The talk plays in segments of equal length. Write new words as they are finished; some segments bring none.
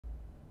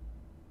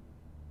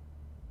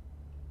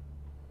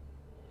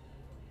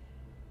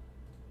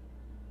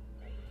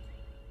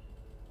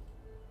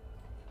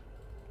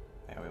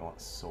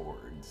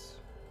swords.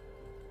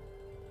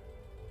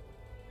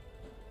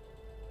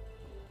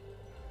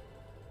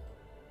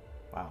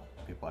 Wow,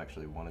 people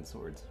actually wanted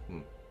swords.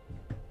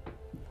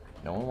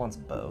 No one wants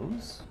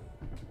bows?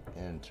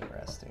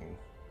 Interesting.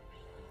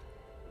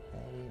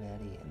 Very,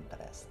 very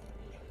interesting,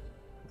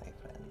 my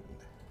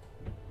friend.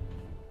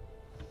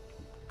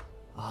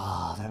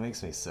 Ah, oh, that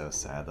makes me so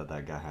sad that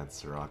that guy had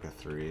Soraka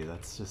 3.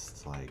 That's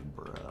just like,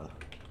 bruh.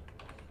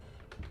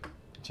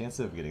 Chance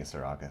of getting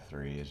Soraka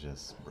 3 is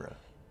just, bruh.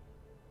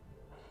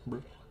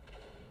 Bruh.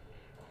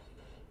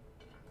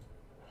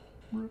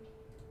 Bruh.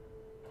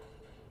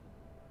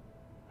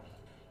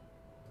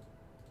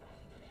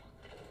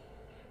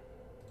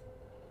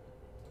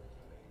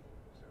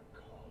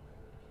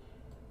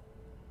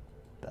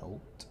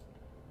 Belt.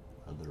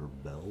 Other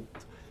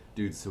belt.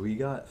 Dude, so we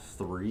got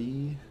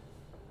 3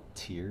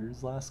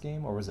 tiers last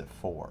game, or was it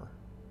 4?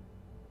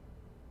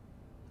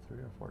 3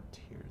 or 4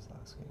 tiers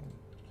last game.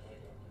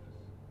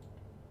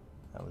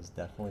 That was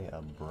definitely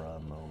a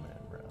bruh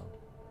moment, bro.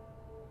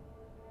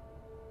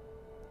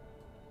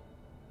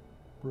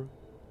 Bro.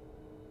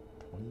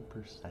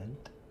 20%?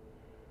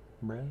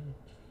 Bro?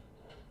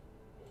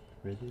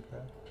 Really,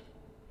 bro?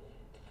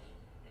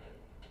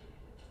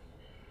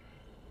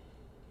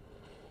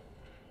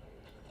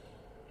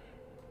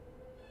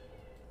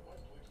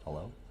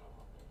 Hello?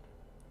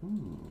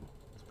 Ooh,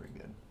 that's pretty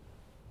good.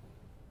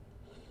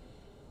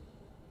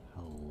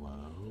 Hello?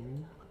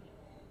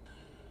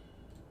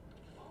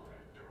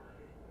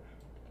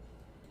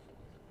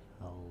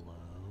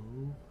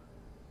 Hello?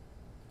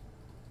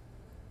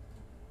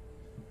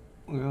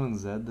 We're going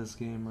Zed this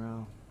game,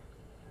 bro.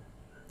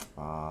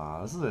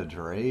 This is a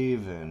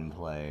Draven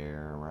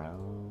player,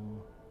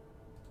 bro.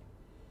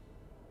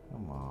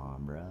 Come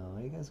on, bro.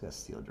 You guys gotta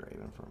steal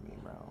Draven from me,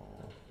 bro.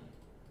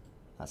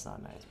 That's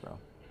not nice, bro.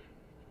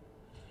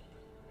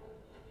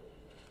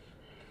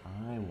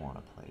 I want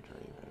to play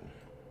Draven.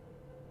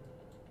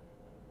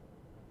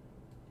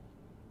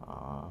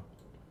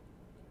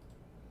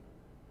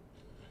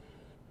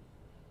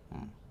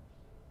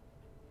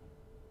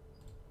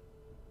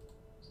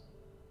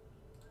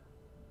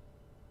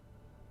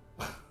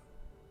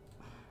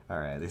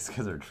 Alright, these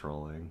guys are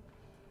trolling.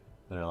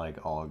 They're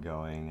like all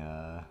going,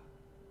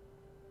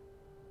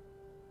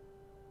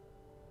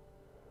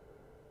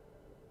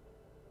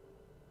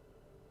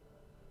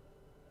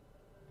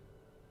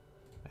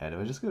 Yeah, do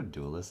I just go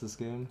Duelist this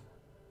game?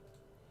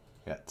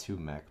 Got 2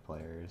 mech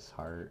players,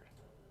 Heart,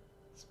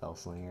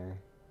 Spellslinger.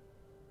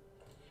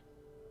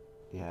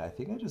 Yeah, I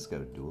think I just go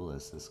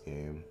Duelist this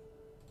game.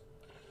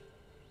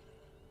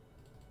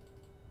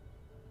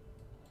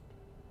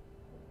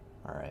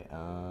 Alright,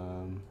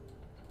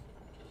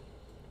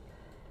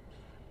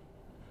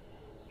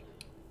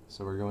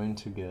 so we're going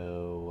to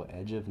go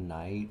Edge of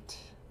Night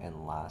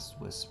and Last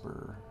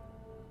Whisper.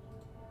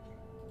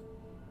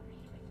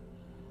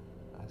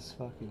 This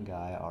fucking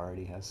guy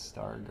already has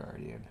Star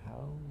Guardian.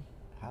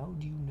 How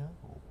do you know?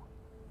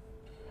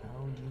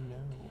 How do you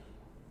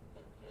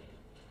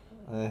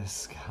know?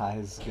 This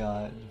guy's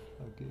got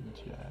fucking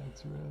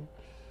Jax, bro.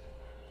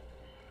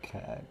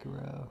 Cack,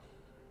 bro.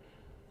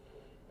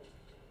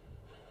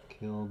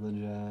 Kill the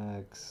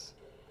Jax.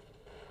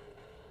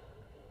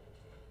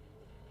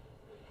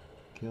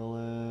 Kill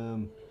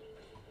him.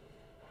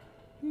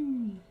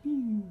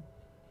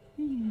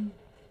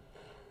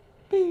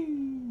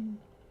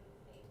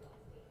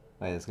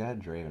 Wait, this guy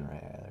had Draven,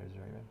 right? Yeah, there's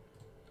Draven.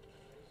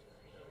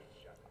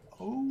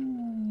 Oh.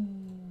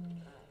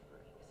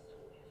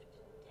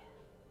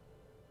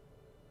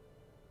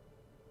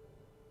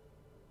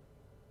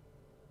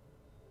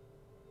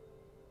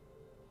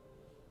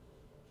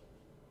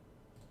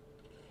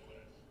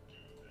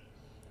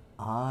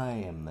 I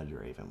am the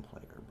Draven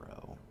player,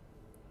 bro.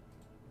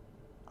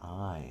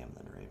 I am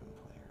the Draven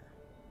player.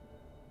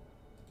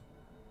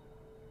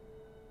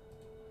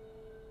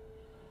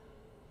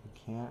 You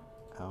can't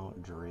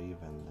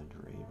out-Draven the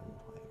Draven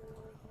player,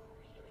 bro.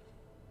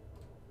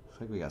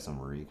 Looks like we got some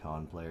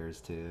recon players,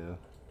 too.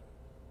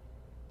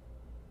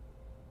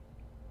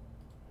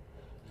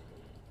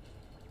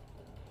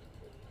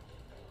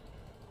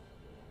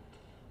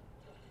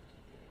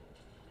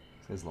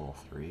 This guy's level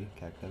 3,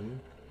 KW.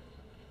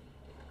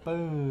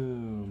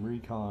 Boom!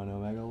 Recon,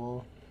 Omega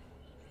Lol.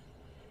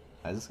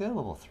 Is this guy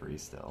level 3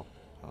 still?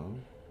 Huh?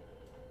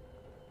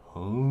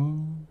 Huh?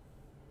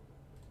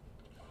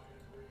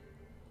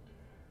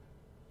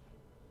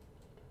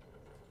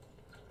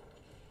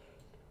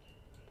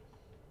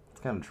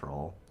 It's kind of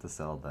troll to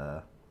sell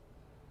the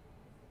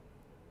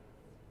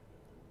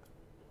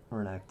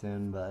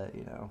Renekton, but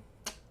you know,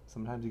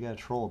 sometimes you gotta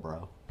troll,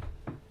 bro.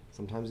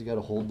 Sometimes you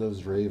gotta hold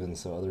those Ravens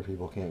so other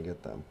people can't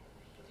get them.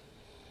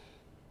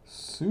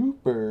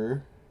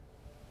 Super.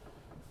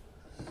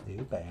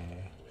 Super. That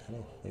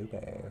is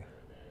super.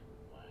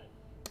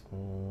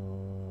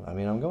 I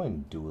mean, I'm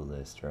going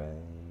Duelist, right?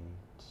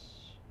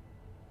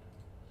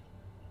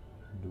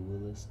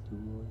 Duelist,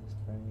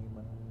 right,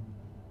 bro?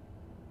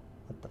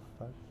 What the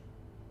fuck?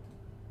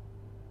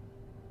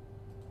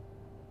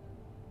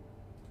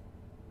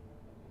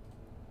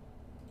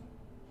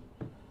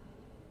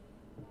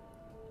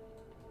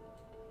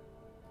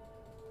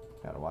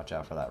 Watch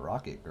out for that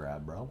rocket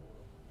grab, bro.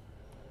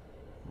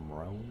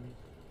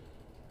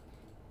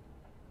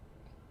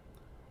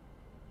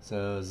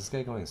 So is this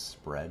guy going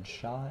spread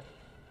shot?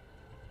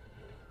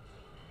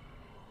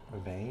 Or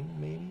Vayne,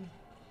 maybe?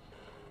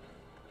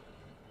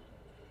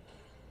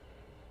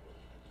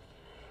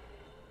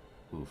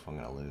 Oof, I'm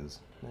gonna lose.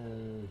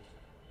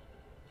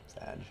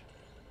 Sag.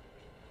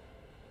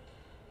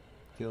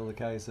 Kill the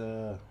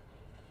Kaisa.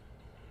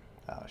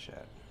 Oh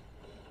shit.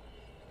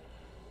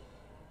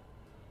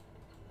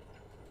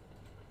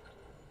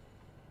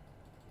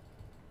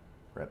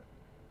 Rip.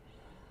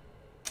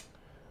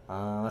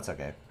 That's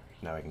okay.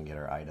 Now we can get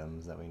our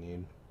items that we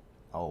need.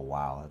 Oh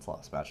wow, that's a lot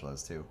of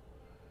spatulas too.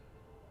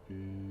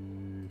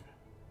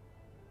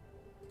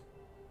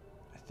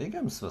 I think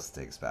I'm supposed to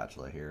take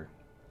spatula here.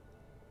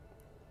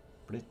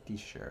 Pretty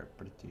sure,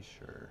 pretty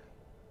sure.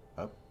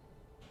 Oh,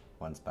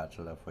 one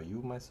spatula for you,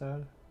 my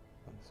sir.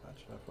 One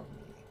spatula for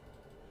me.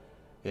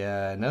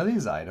 Yeah, none of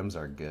these items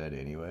are good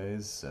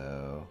anyways,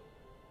 so...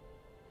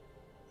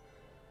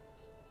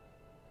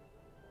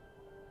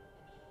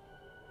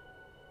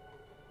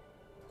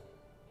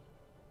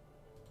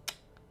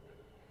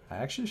 I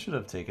actually should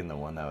have taken the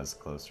one that was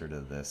closer to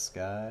this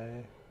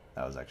guy.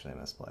 That was actually a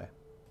misplay.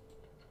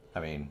 I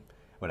mean,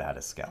 would have had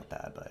to scout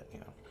that, but, you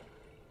know.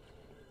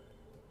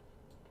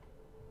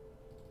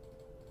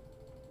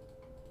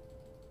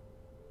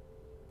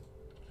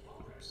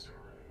 Oops.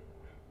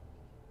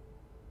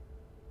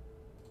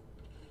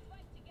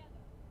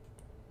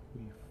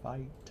 We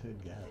fight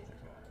together.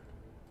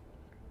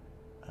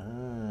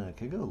 I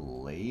could go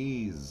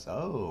Laze.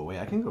 Oh, wait,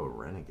 I can go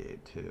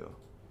Renegade, too.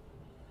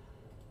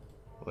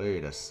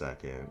 Wait a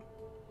second.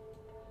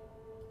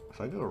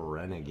 If I go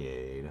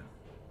Renegade...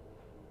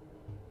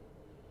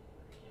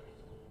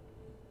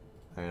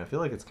 I mean, I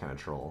feel like it's kind of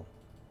troll.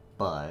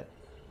 But...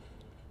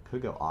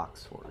 could go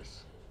Ox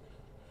Force.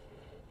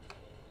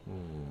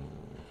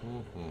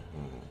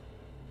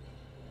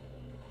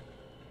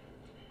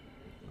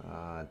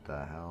 What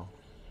the hell?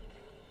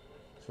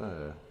 It's not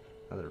a...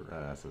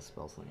 that's a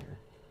spell slinger.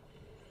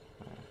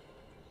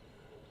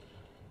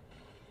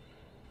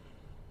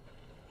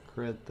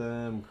 Crit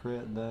them,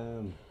 crit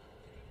them.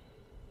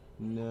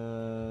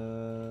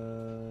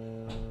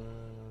 No.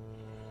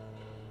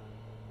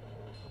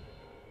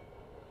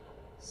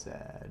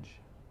 Sag.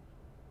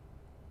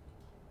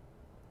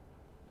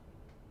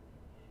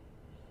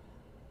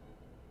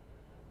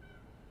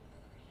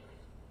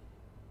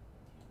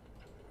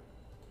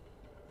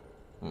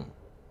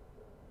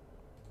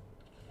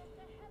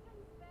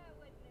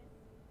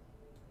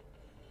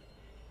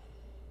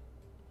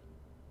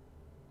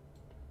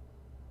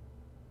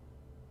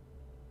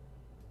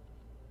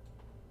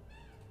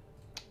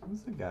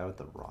 Who's the guy with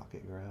the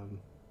rocket grab?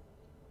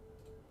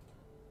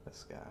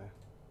 This guy.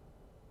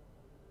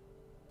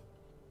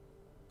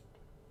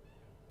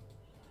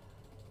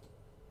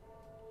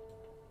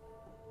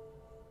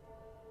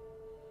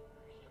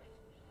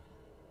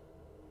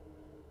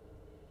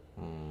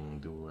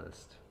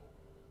 Duelist.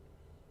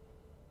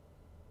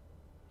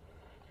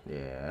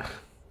 Yeah.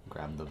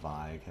 Grab the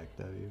Vi,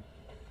 Hecto.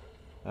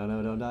 Oh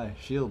no, don't die.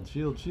 Shield,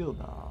 shield,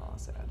 shield. Aw,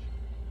 Sag.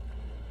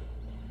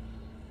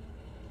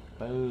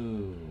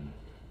 Boom.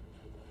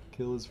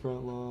 Kill his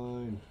front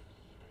line.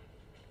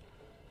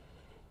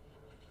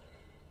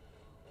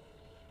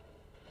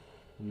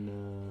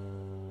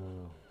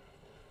 No.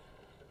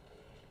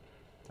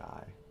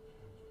 Die.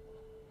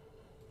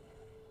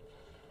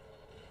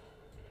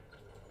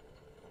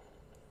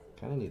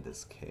 Kinda need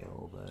this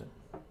Kale, but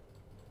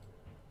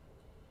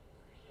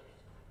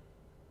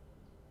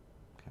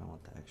kinda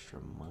want the extra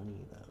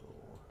money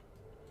though.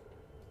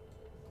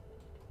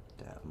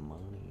 That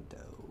money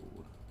though.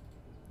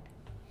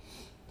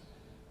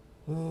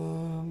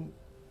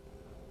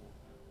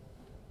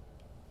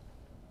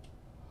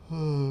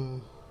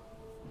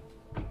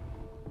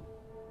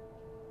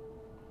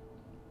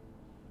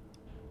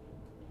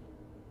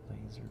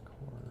 Laser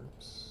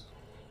corpse.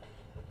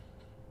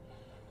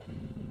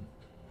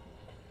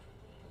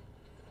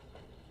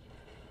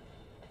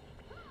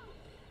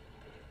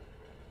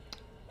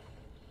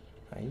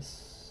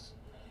 Nice.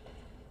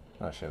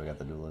 Oh shit, we got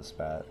the Duelist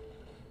spat.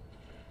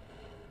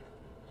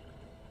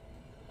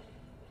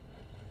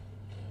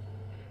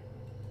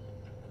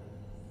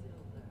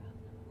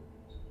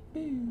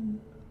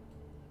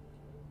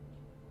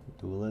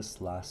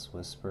 Duelist, Last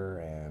Whisper,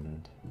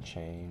 and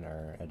Chain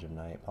or Edge of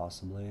Night,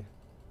 possibly.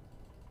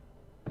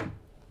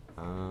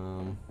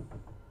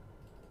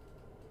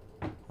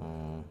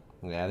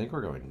 Yeah, I think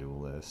we're going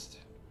Duelist.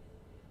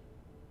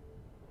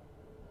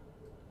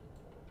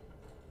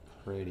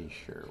 Pretty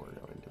sure we're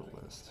going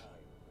Duelist.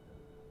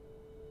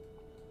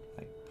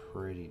 Like,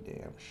 pretty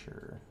damn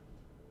sure.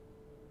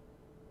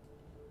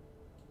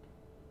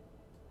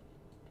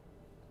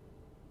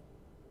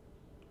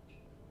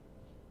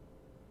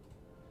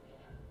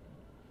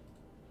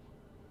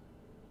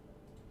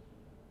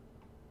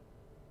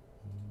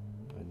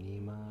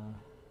 Anima,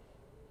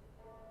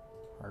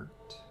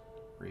 Heart,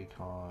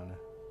 Recon,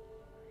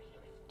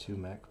 2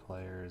 mech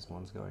players,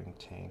 one's going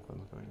tank,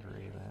 one's going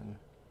Draven,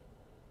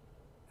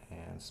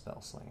 And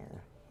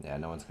Spellslinger. Yeah,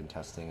 no one's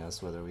contesting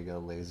us whether we go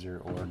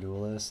laser or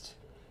duelist.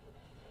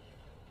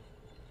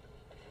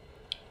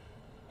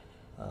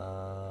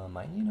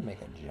 Might need to make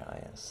a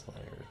giant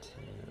slayer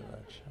too,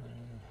 actually.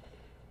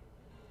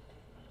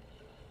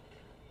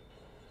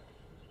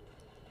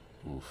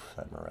 Oof,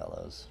 that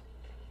Morello's.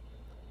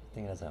 I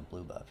think it doesn't have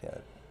blue buff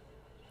yet.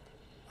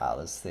 Wow,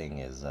 this thing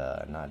is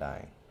not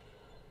dying.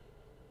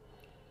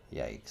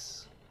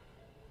 Yikes.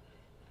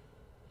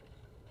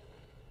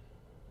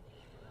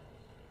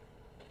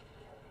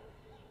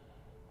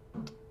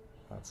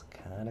 That's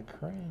kind of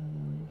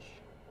cringe.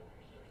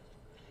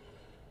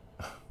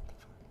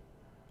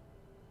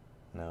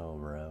 No,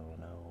 bro,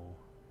 no.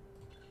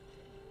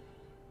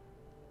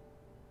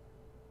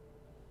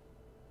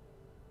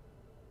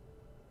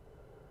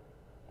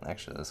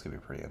 Actually, this could be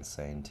pretty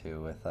insane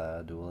too with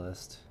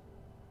Duelist.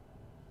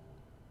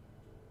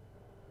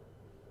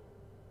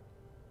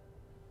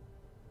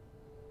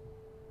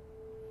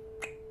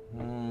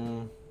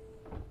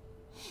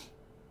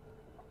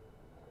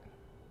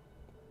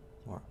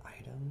 More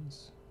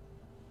items.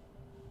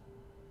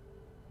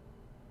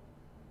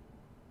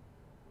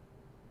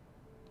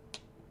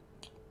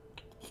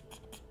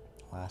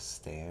 Last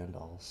Stand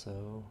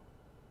also.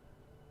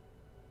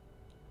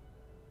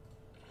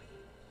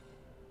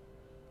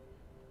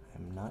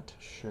 I'm not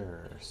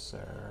sure,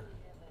 sir.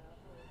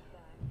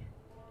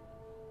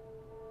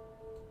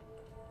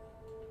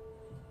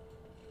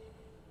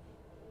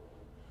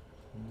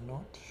 I'm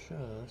not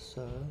sure,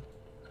 sir.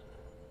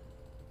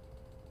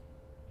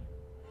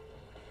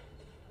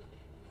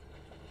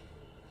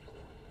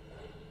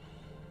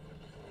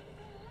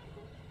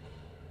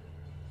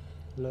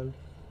 Hello?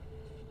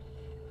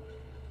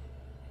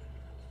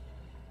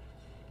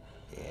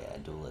 Yeah,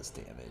 duelist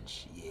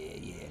damage. Yeah,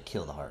 yeah.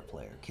 Kill the heart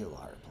player. Kill the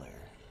heart player.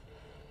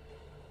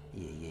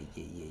 Yeah, yeah,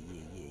 yeah, yeah,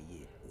 yeah, yeah,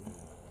 yeah.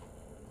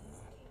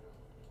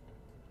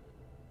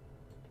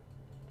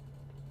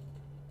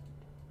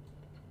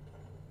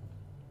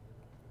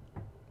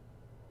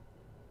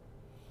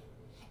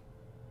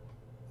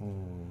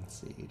 Let's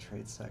see.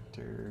 Trade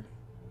sector.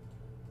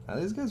 Now,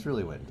 these guys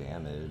really went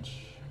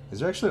damage.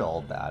 These are actually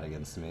all bad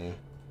against me.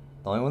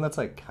 The only one that's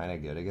like kind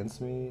of good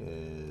against me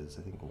is,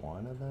 I think,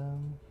 one of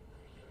them.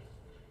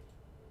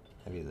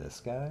 Maybe this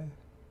guy?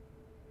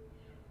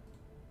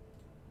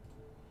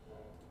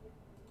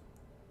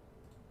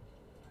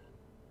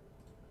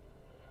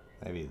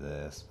 Maybe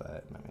this,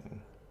 but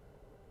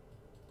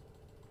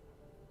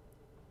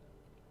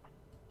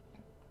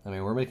I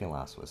mean, we're making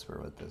Last Whisper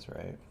with this,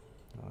 right?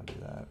 I want to do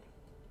that.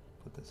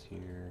 Put this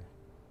here.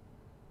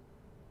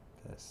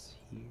 This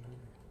here.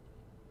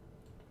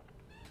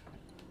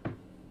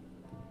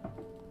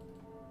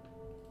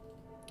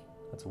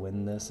 Let's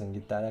win this and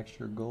get that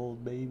extra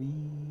gold, baby.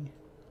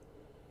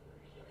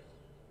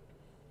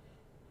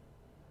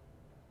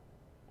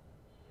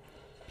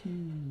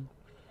 Pew,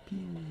 pew,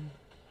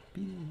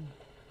 pew,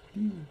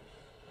 pew,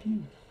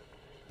 pew,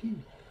 pew,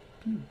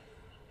 pew,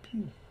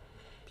 pew,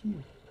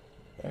 pew.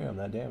 Damn,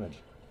 that damage.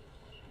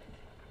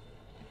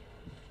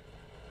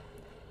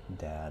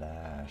 Dad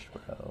Ash,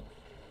 bro.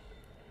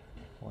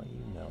 What you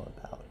know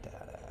about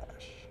Dad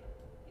Ash?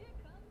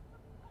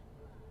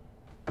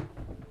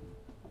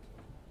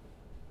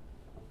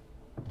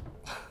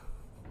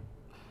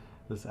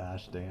 This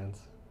Ash dance.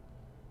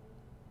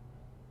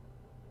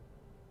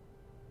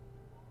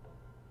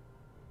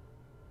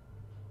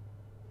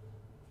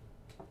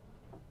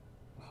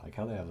 I like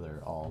how they have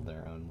all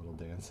their own little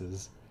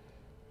dances.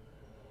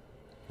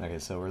 Okay,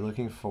 so we're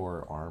looking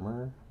for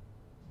armor.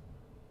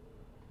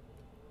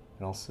 You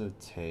can also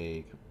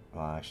take,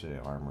 well, actually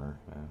armor.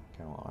 Yeah,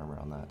 kind of want armor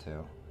on that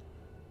too.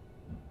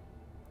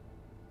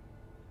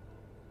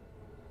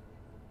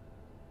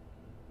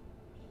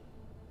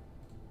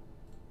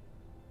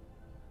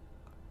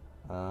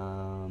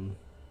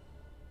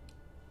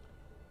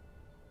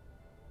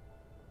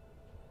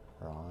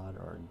 Rod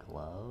or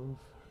glove?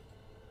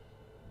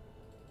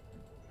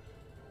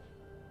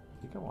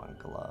 I think I want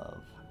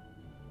glove.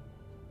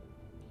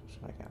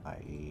 Should make an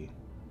IE.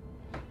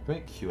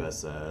 Make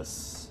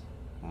QSS.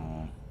 I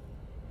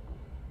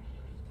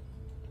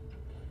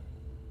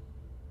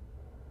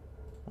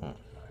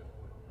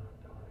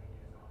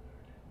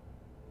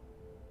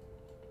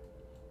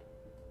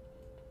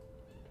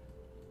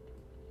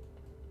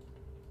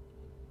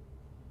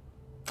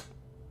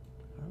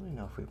don't really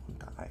know if we want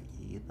the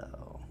IE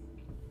though.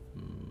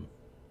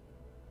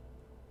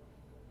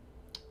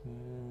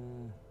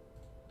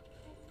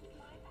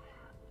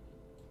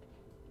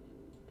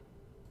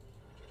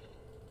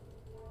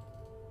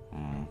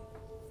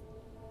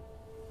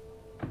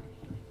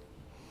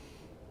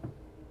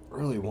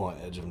 Really want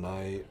Edge of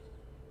Night.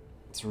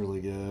 It's really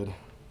good.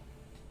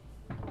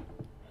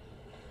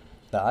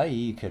 The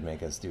IE could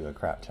make us do a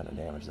crap ton of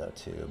damage though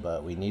too,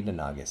 but we need to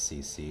not get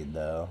CC'd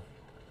though.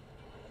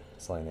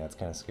 Something that's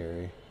kind of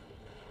scary.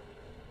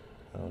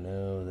 Oh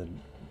no, the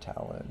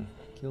Talon.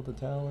 Kill the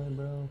Talon,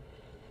 bro.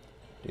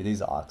 Dude,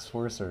 these Ox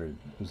Force are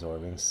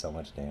absorbing so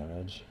much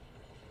damage.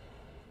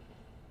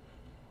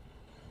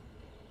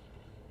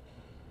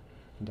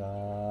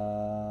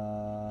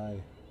 Die.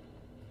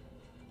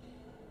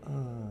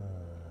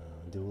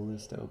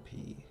 Duelist OP.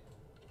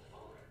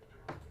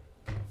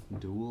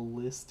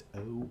 Duelist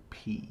OP.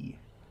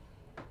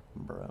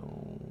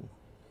 Bro.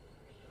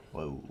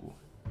 Whoa.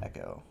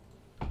 Echo.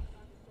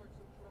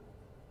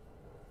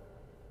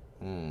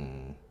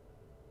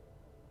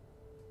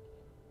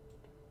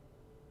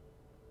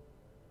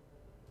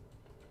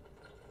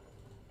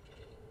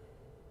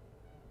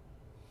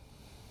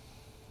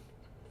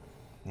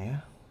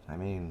 Yeah, I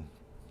mean,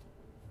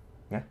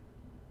 yeah.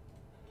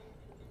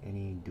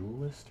 Any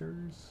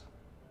duelisters?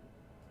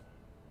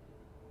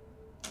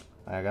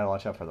 I gotta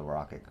watch out for the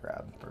rocket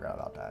grab. Forgot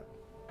about that.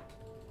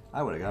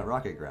 I would have got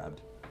rocket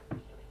grabbed.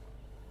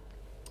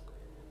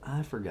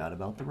 I forgot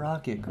about the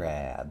rocket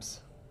grabs.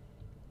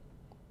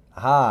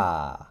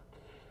 Aha!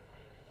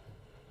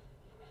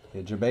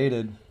 Get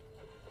jebaited.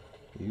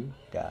 You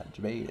got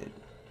jebaited.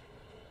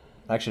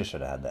 I actually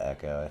should have had the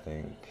echo, I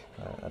think.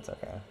 That's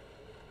okay.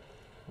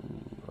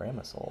 Ooh,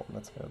 Ramasol.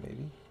 Let's go,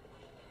 baby.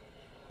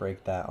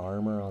 Break that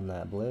armor on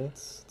that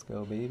blitz. Let's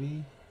go,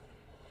 baby.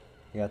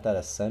 You got that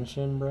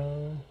ascension,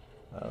 bro?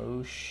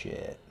 Oh,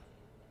 shit.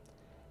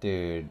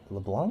 Dude,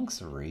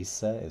 LeBlanc's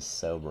reset is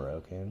so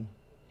broken.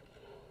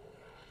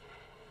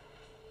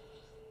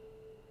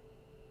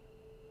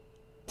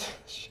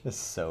 It's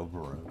just so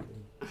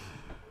broken.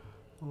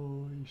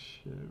 Holy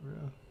shit,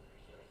 bro.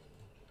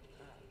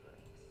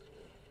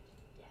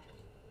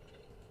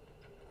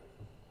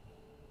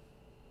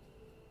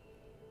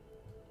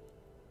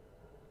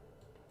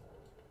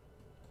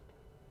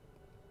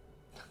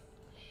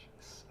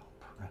 She's so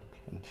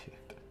broken, dude.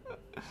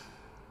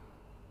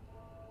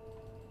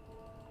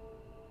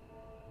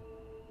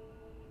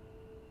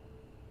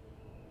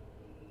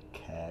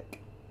 Keck.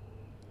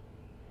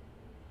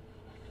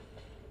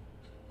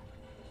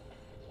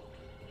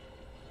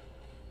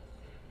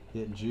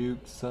 Get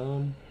juked,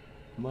 son.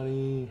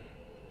 Money.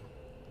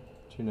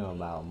 What you know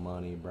about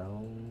money,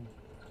 bro?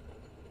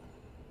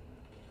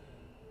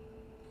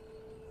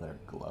 Their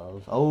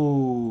glove.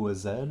 Oh, a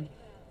Zed?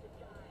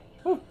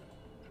 Woo.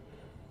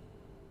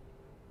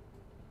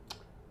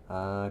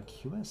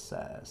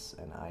 QSS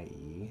and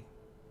IE.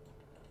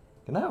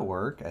 Can that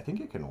work? I think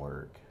it can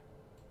work.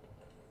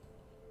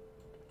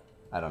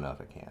 I don't know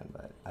if it can,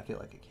 but I feel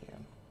like it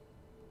can.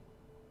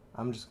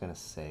 I'm just gonna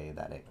say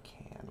that it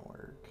can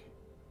work.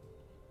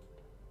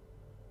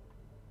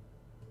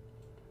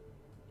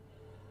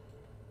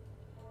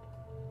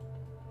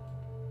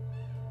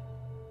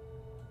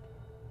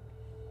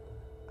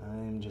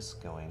 I'm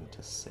just going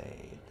to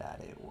say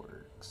that it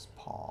works.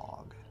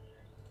 Pog.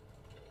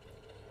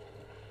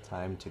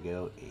 Time to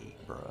go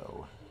 8,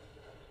 bro.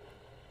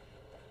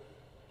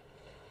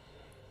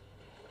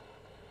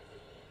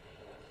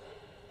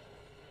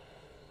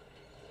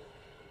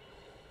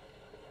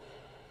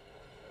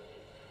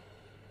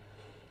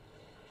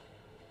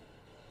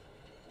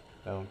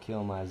 Don't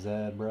kill my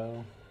Zed,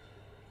 bro.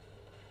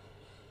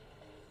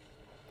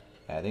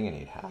 Yeah, I think I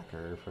need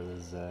Hacker for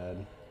the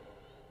Zed.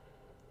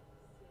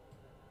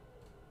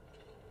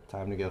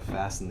 Time to go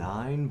fast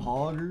 9,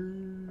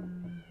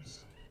 poggers.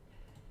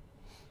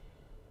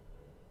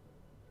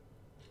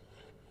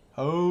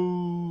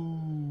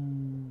 Oh.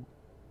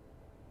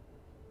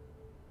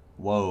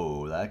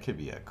 Whoa, that could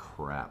be a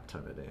crap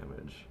ton of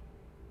damage.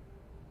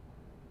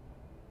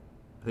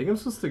 I think I'm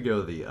supposed to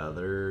go the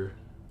other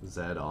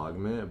Zed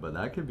augment, but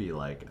that could be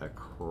like a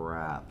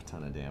crap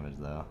ton of damage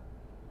though.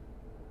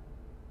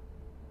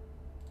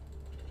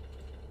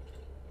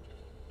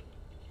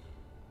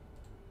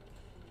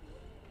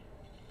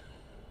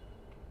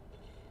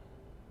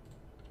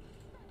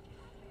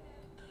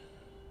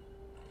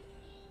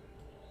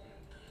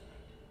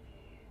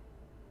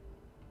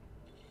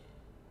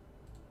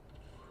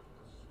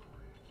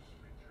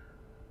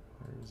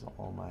 Where's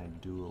all my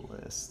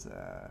duelists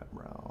at,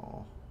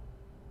 bro?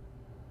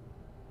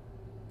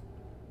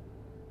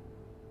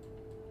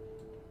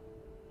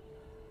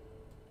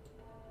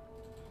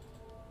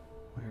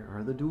 Where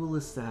are the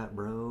duelists at,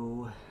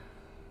 bro?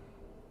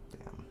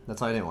 Damn.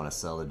 That's why I didn't want to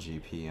sell the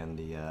GP and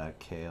the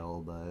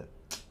Kale, but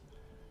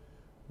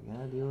you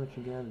gotta do what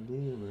you gotta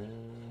do, bro.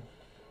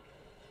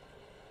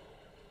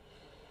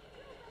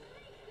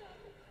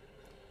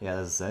 Yeah,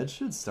 the Zed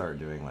should start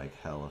doing like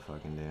hella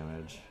fucking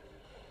damage.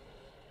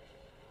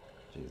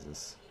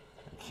 Jesus.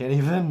 I can't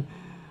even.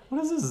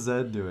 What is this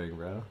Zed doing,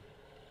 bro?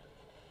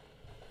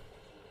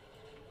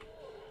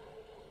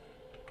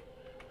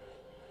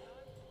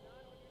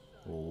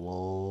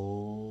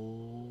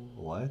 Lol.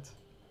 What?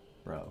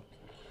 Bro.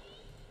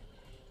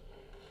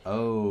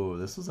 Oh,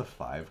 this was a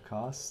 5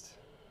 cost?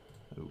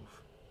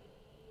 Oof.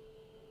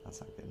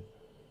 That's not good.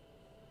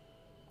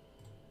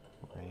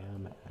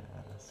 Ram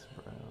ass,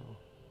 bro.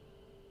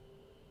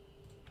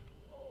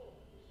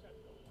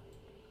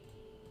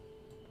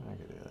 I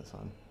could do this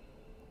one.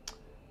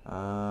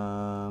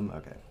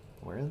 Okay.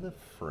 Where the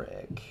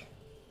frick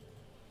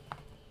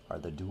are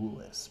the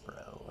duelists,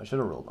 bro? I should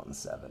have rolled on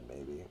 7,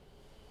 maybe.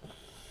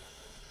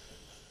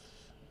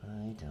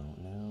 I don't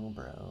know,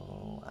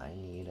 bro. I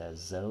need a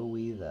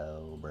Zoe,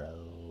 though, bro.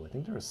 I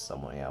think there was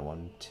someone. Yeah,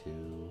 1,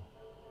 2,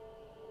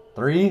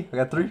 3. I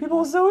got 3 people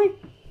with Zoe?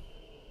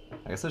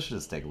 I guess I should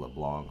just take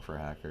LeBlanc for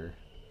hacker.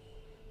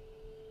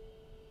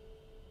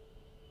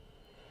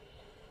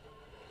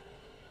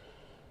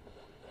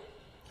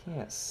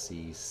 Can't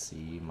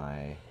CC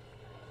my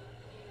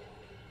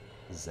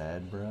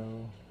Zed,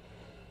 bro.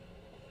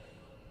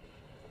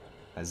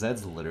 My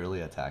Zed's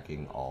literally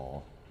attacking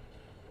all.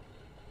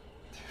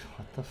 Dude,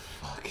 what the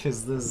fuck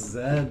is this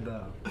Zed,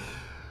 though?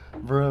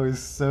 Bro, he's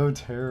so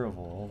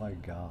terrible. Oh my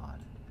god.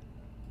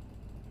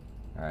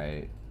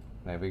 Alright.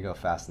 Maybe we go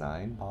fast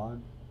 9,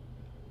 pod?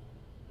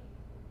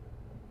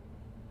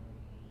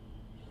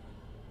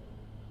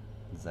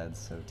 Zed's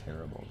so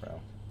terrible,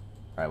 bro.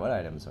 Alright, what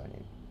items do I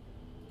need?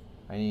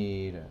 I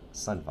need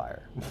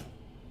Sunfire. I'll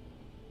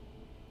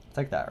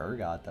take that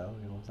Urgot though,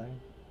 you know what I'm saying?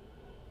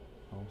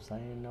 Know what I'm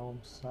saying? Know what I'm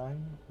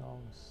saying? Know what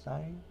I'm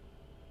saying?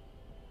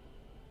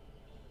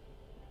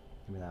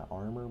 Give me that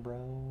armor,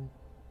 bro.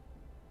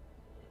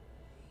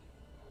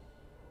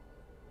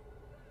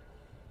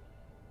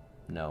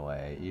 No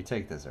way. You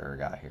take this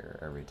Urgot here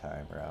every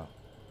time, bro.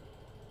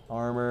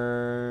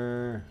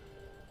 Armor.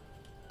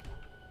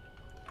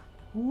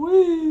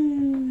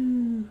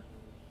 Woo!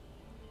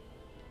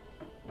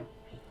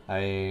 I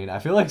mean, I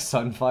feel like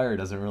Sunfire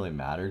doesn't really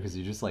matter because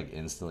you just like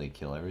instantly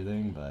kill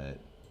everything, but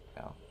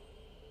no.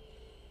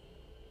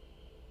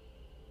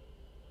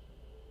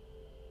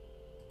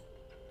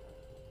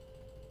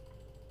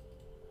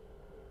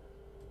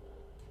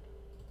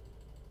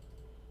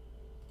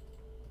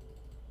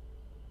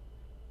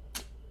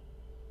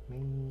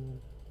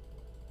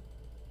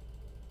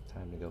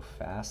 Time to go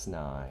fast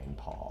 9,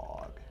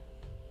 Pog.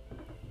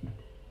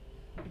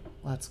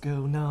 Let's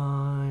go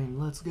 9,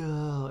 let's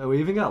go. And we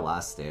even got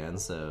Last Stand,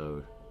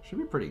 so should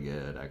be pretty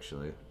good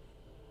actually.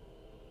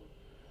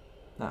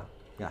 No,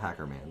 got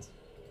Hacker Mans.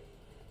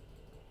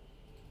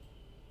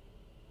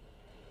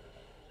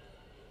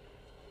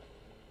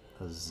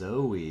 A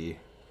Zoe.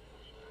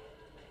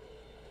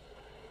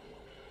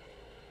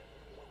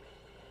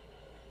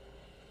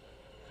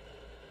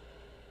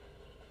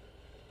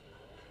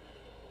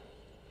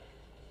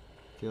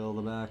 Kill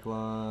the back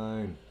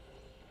line.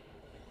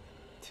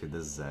 Dude,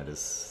 this Zed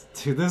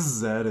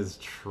is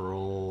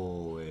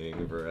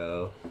trolling,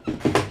 bro.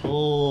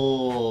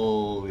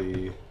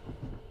 Holy.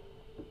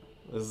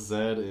 This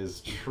Zed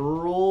is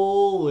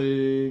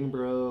trolling,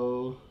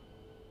 bro.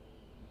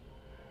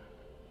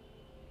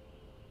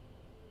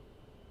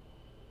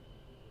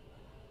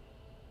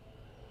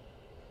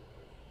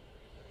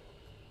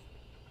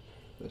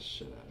 This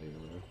shit out of here,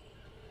 bro.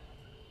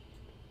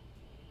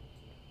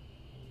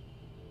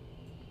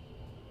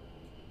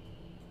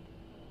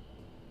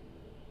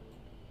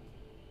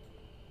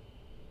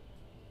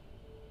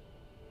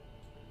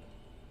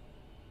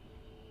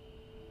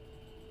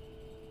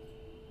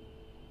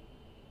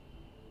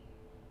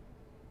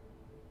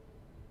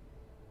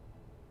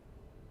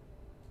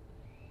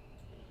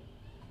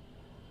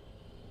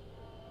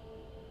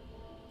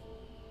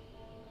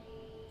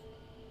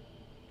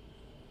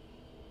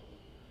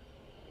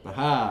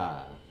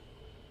 Aha!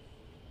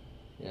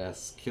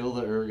 Yes, kill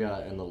the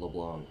Urgot and the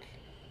LeBlanc.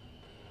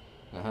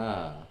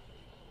 Aha!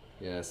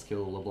 Yes,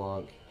 kill the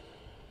LeBlanc.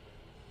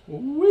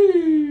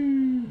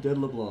 Woo! Dead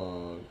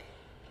LeBlanc.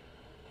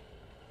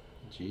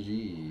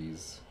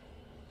 GG's.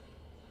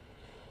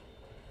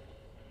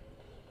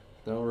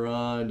 Don't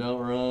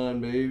run,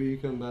 baby,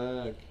 come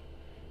back.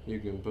 You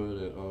can put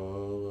it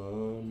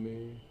all on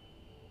me.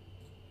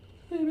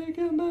 Baby,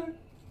 come back.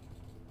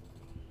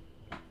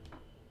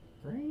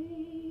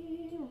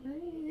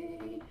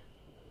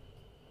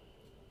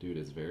 Dude,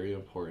 it's very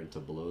important to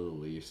blow the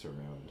leaves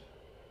around.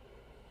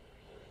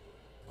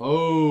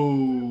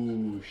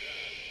 Oh,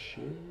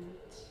 shit.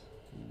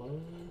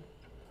 Bud.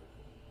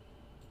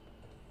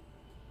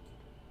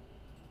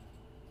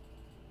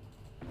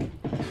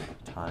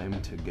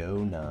 Time to go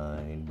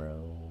 9, bro.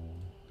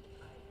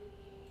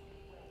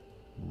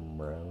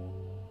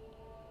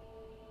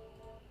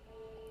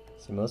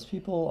 See, most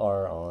people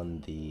are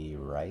on the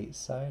right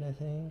side, I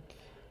think.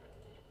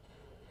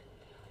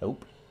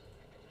 Nope.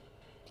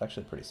 It's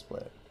actually pretty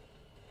split.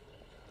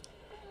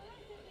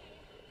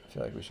 I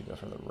feel like we should go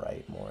for the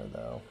right more,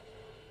 though.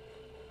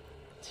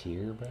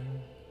 Tier, bro?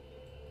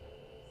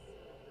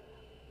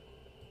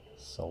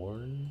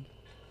 Sword?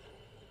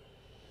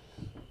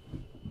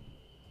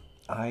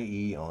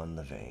 IE on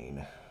the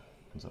vein.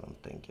 That's what I'm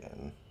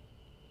thinking.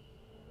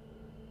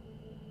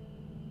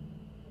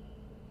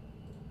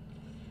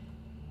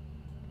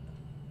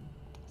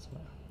 That's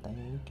what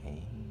I'm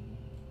thinking.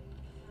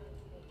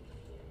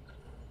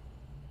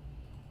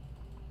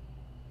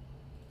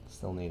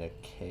 Still need a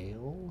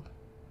Kale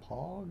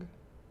Pog.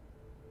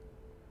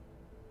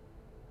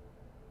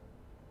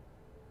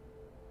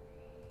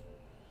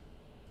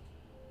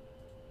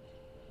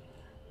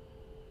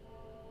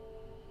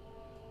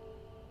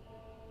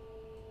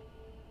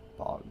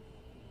 Pog.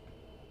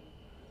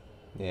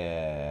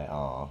 Yeah,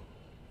 aw.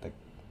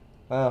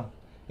 Well,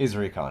 he's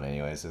recon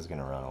anyway, so he's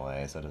gonna run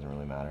away, so it doesn't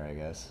really matter, I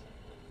guess.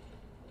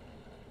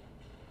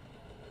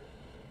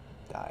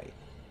 Die.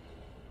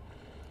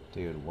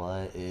 Dude,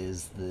 what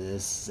is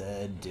this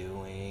Zed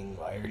doing?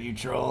 Why are you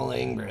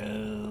trolling,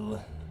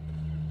 bro?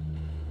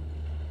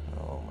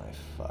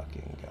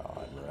 fucking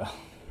god, bro.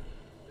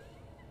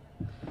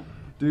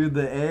 Dude,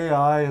 the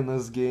AI in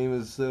this game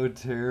is so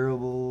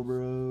terrible,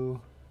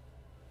 bro.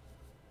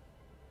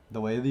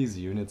 The way these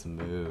units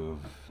move.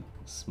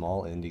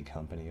 Small indie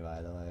company,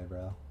 by the way,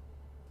 bro.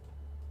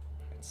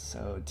 It's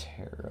so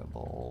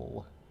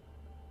terrible.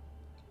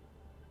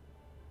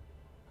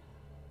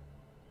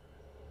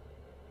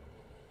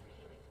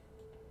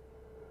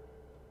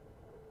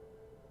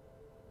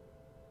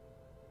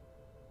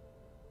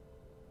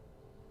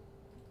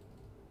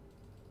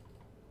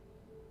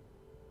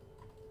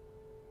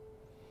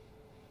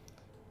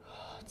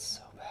 It's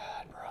so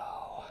bad,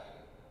 bro.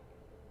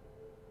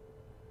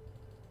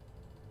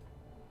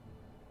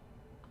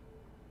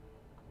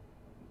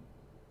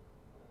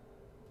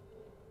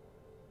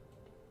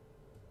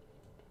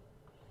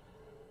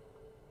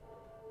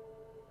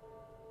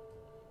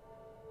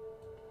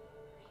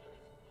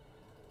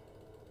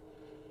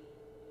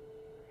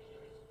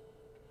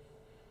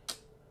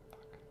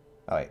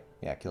 Oh wait,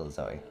 yeah, kill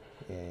Zoe.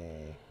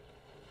 Yay.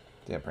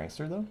 Do you have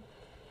Prankster though?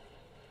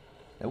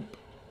 Nope.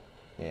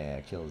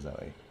 Yeah, kill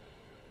Zoe.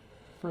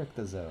 Frick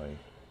the Zoe.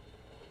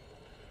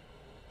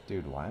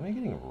 Dude, why am I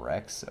getting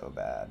wrecked so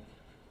bad?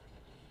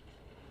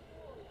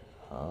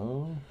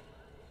 Oh?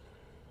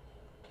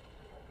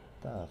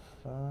 The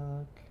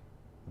fuck?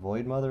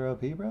 Void Mother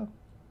OP, bro?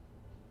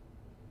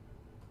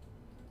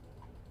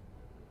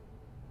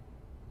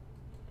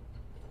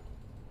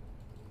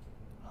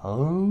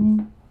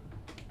 Huh?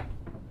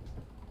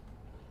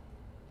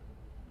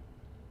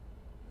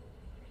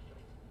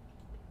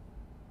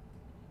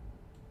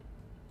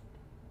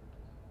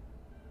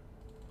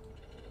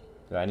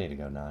 Dude, I need to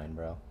go 9,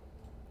 bro.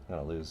 I'm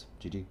gonna lose.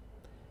 GG.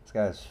 This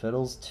guy has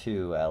Fiddles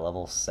 2 at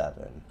level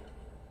 7.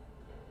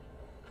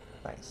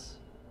 Nice.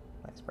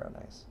 Nice, bro,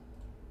 nice.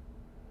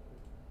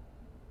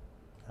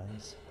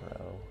 Nice,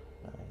 bro.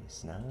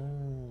 Nice, nice.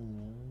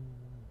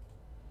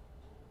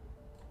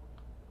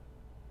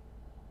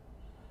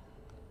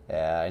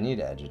 Yeah, I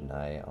need Edge at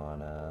Night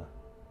on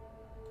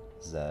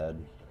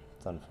Zed.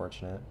 It's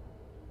unfortunate.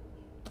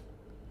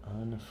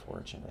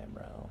 Unfortunate,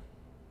 bro.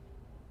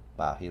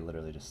 Wow, he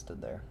literally just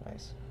stood there.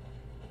 Nice.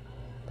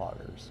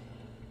 Poggers.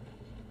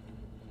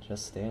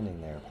 Just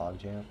standing there,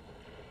 PogChamp.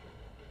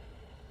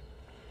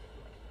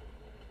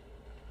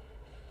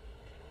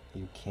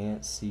 You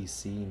can't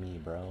CC me,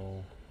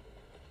 bro.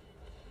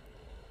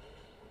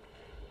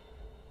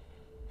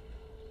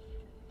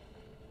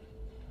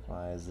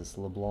 Why is this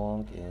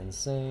LeBlanc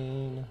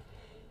insane?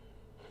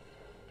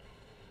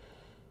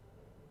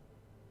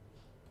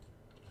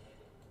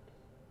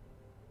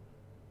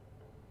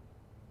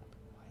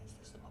 Why is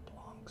this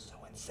LeBlanc so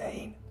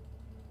insane?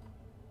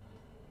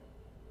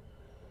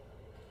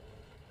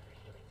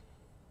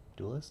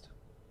 Duelist?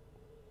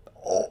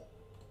 Oh!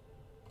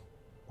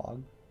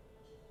 Log?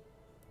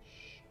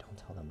 Shh, don't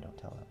tell them, don't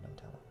tell them, don't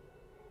tell them.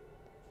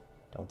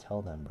 Don't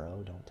tell them,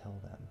 bro, don't tell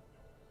them.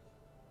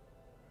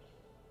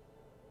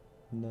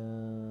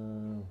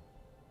 No.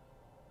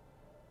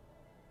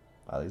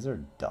 Wow, these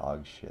are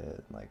dog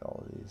shit, like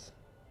all of these.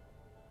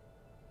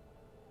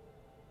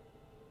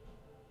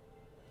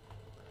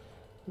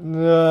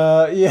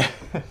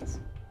 Yes!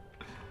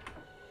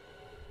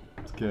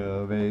 Let's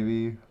go,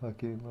 baby.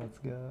 Fucking let's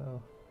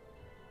go.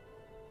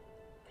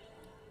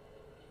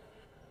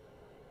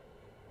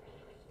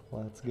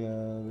 Let's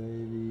go,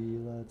 baby.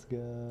 Let's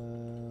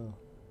go.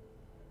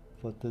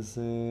 Put this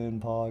in,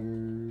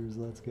 poggers.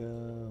 Let's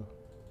go.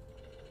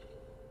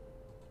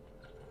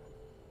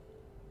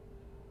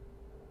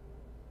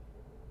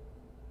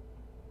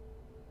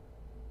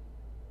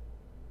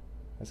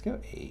 Let's go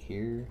 8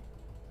 here.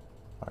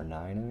 Or 9,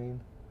 I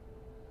mean.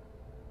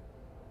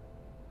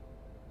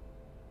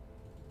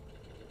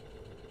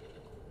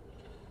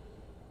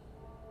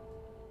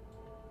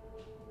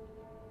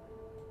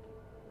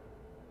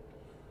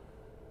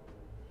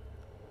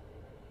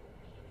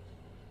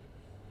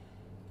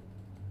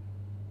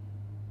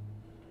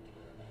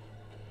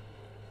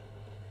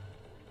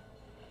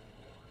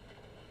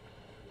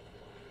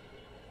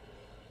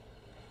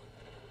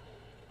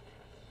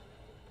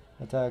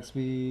 Attack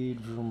speed,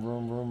 vroom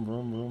vroom vroom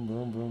vroom vroom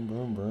vroom vroom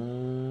vroom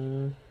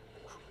vroom.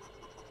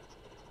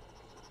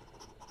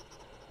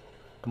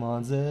 Come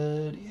on,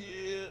 Zed,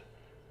 yeah.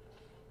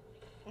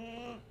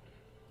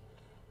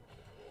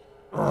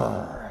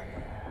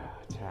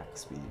 Attack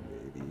speed,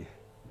 baby.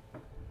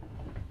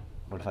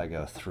 What if I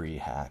go 3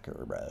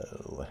 hacker,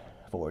 bro?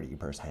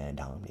 40%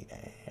 Omni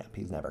Vamp.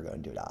 He's never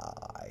going to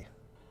die.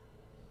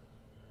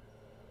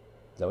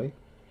 Zoe?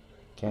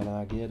 Can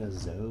I get a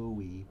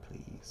Zoe,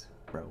 please?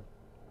 Bro.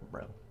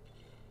 Bro.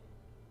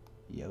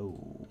 Yo.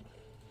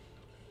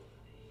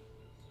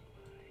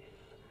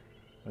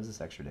 What is this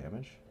extra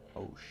damage?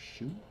 Oh,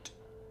 shoot.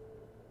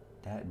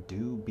 That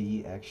do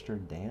be extra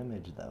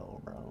damage,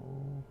 though,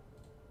 bro.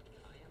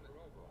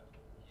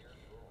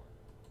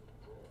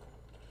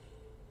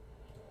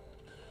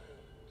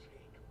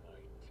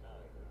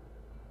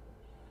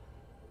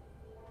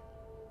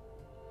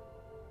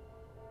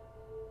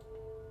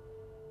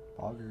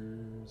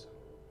 Poggers.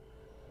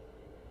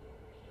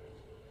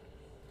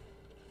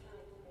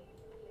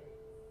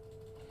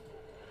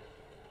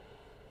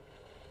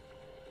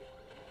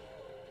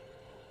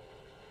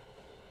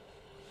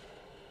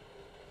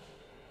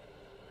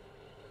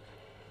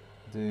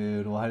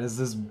 Dude, why does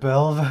this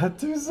Belvat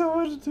do so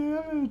much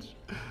damage?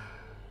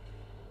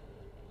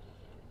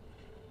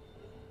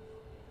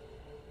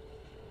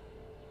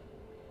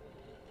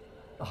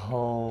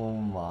 Oh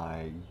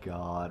my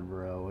god,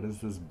 bro. What is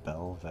this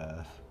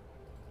Belvath?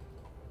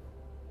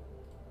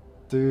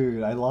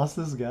 Dude, I lost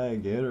this guy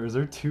again, or is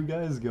there two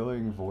guys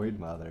going Void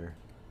Mother?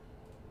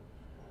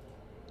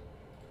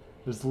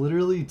 There's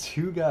literally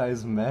two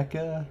guys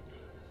Mecha,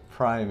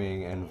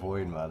 priming, and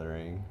Void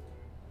Mothering.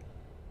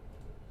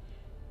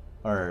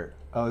 Or,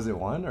 oh, is it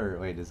one? Or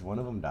wait, does one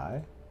of them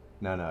die?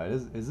 No, no, it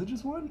is it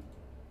just one?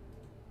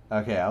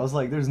 Okay, I was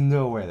like, there's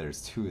no way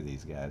there's two of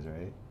these guys,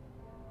 right?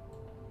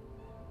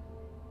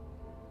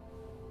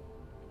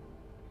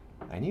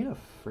 I need a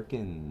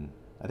freaking...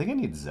 I think I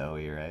need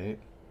Zoe, right?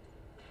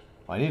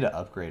 Well, I need to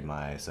upgrade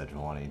my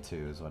Sejuani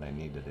too, is what I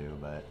need to do,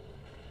 but...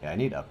 Yeah, I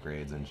need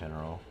upgrades in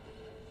general.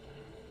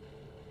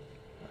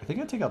 I think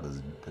I take out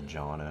the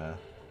Janna.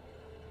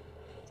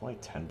 It's only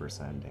 10%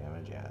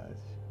 damage, yeah.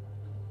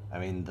 I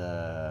mean,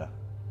 the...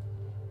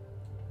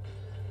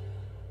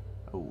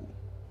 Oh.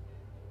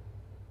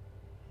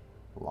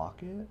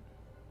 Locket?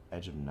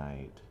 Edge of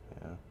Night,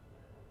 yeah.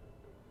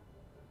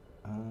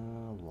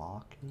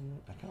 Locket?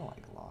 I kind of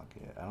like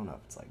Locket. I don't know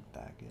if it's like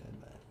that good,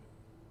 but...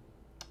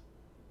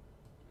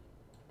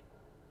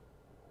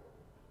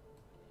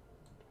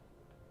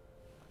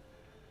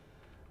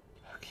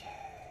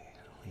 Okay,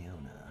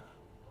 Leona.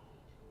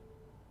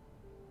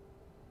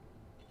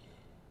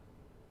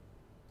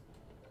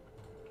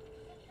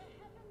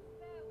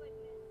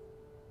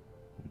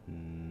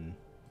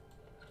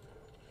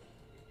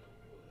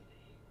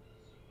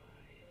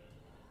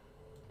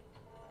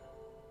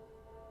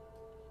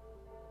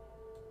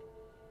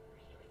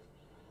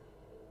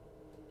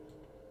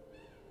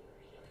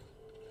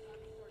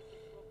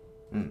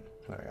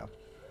 There we go.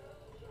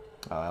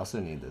 Oh, I also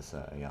need this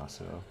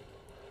Yasuo.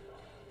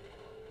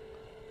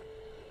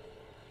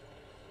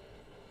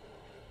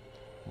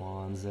 Come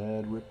on,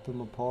 Zed, rip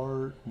them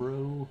apart,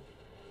 bro.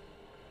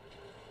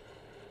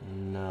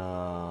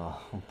 No,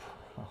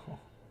 bro.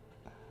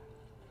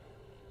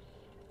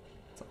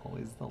 It's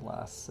always the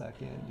last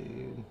second,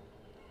 dude.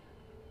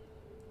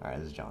 Alright,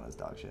 this is Janna's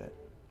dog shit.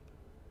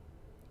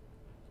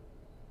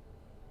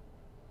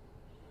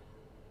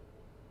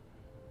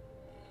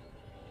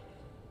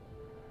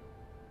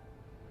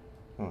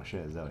 Oh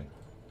shit, Zoe.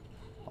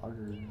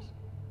 Poggers.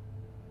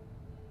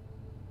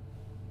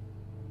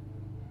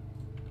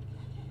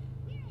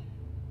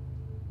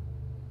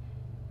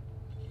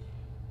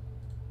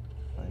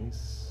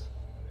 Nice.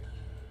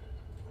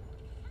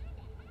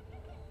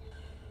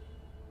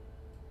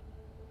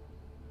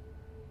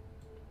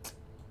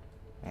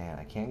 Man,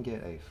 I can't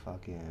get a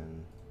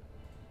fucking...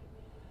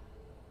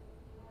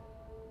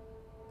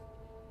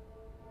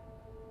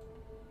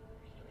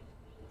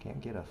 Can't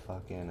get a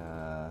fucking,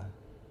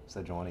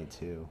 Sejuani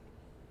 2.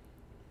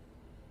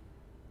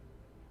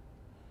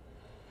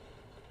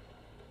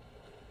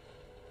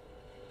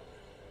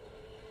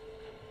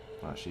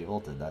 Oh, she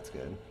ulted, that's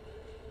good.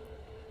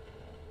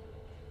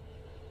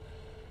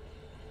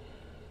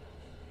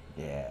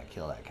 Yeah,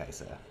 kill that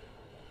Kaisa.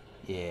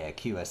 Yeah,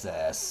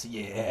 QSS.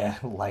 Yeah,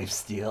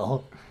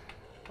 lifesteal.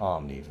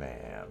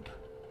 Omnivamp.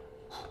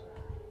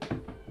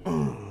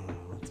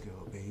 Let's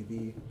go,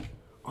 baby.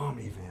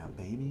 Omnivamp,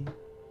 baby.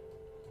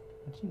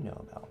 What you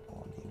know about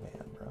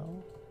Omnivamp,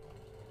 bro?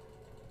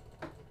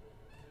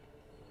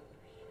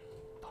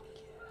 Fuck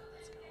yeah,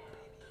 let's go,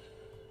 baby.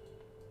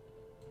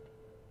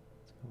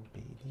 Let's go,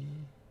 baby.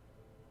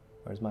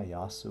 Where's my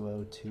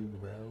Yasuo 2,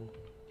 bro?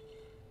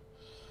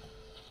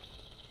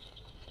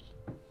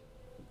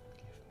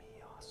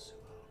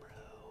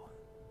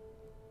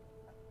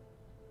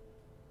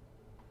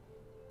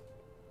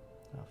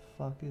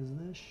 Fuck is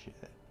this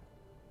shit?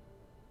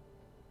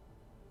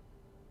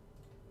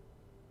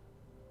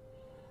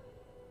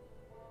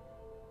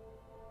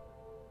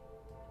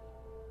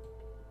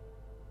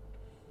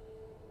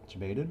 It's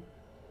baited.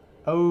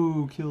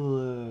 Oh, kill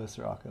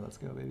Soraka. Let's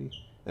go, baby.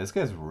 This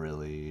guy's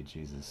really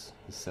Jesus.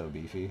 He's so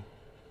beefy.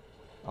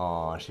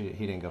 Aw, he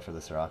didn't go for the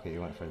Soraka. He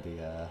went for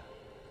the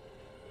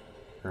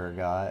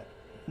Urgot.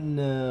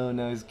 No,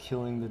 now he's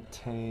killing the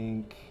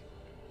tank.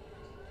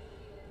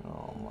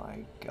 Oh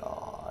my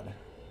god.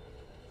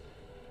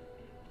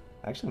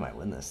 I actually might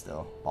win this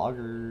still.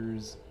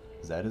 Boggers.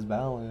 Zed is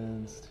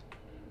balanced.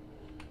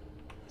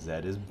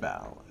 Zed is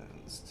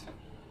balanced.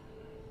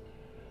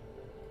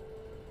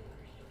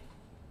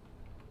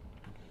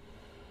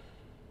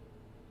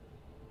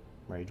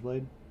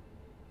 Rageblade.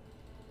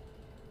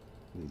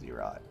 Easy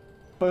rot.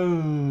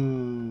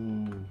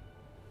 Boom!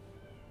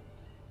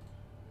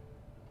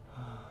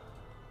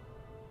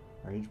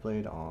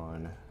 Rageblade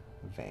on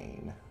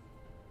Vayne.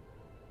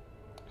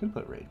 Could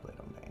put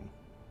Rageblade on Vayne.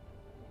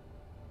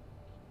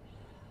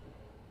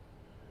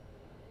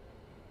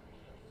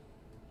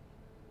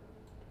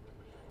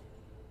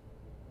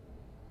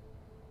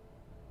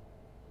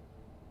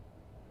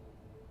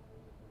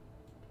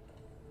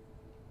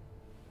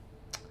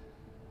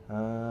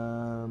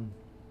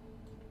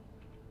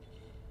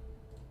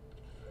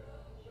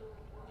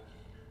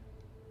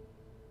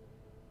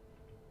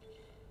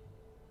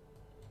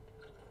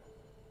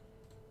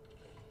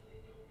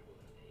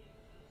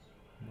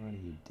 What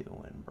are you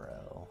doing,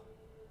 bro?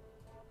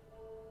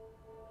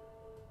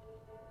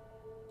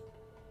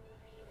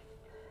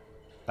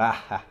 Ah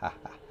ha ha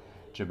ha.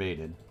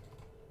 Debated.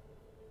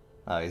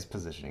 Oh, he's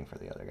positioning for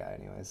the other guy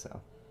anyway, so.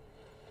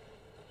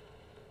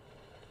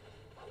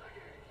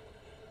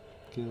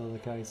 Kill the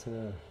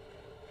Kaisa.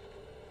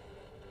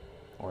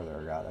 Or the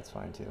Urgot, that's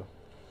fine too.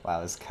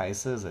 Wow, this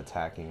Kaisa is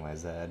attacking my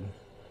Zed.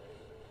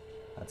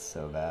 That's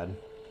so bad.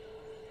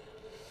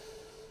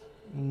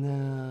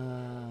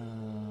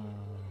 No.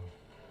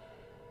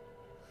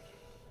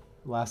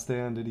 Last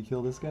stand, did he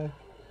kill this guy?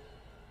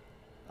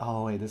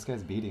 Oh wait, this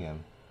guy's beating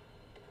him.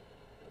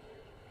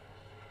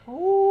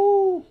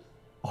 Oh!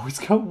 Oh, he's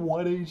got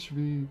 1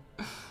 HP.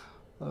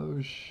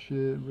 Oh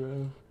shit,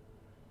 bro.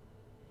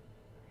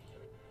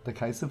 The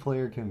Kaisa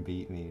player can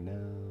beat me.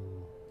 No.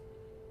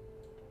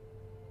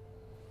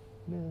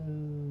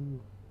 No.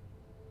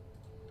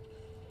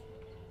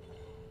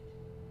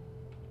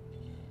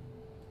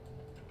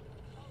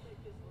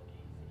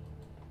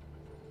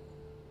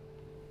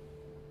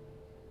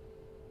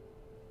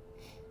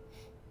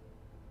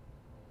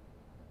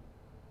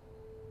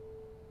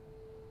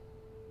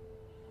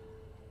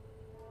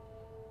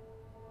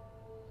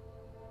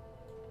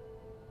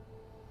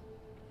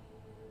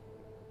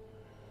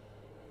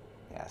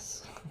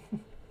 Yes.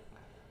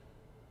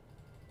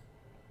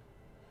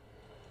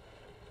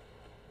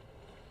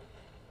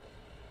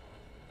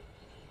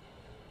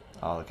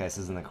 Oh, the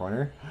Kaisa's in the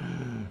corner.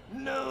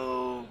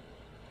 No!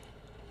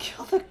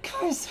 Kill the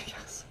Kaisa,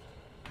 yes!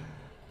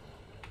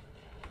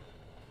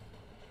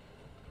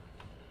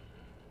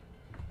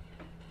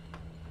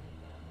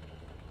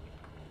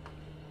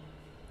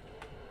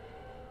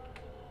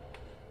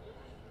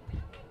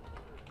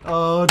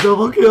 Oh,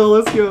 double kill,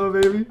 let's go,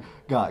 baby!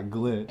 Got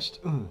glitched.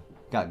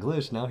 Got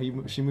glitched, now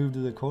she moved to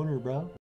the corner, bro.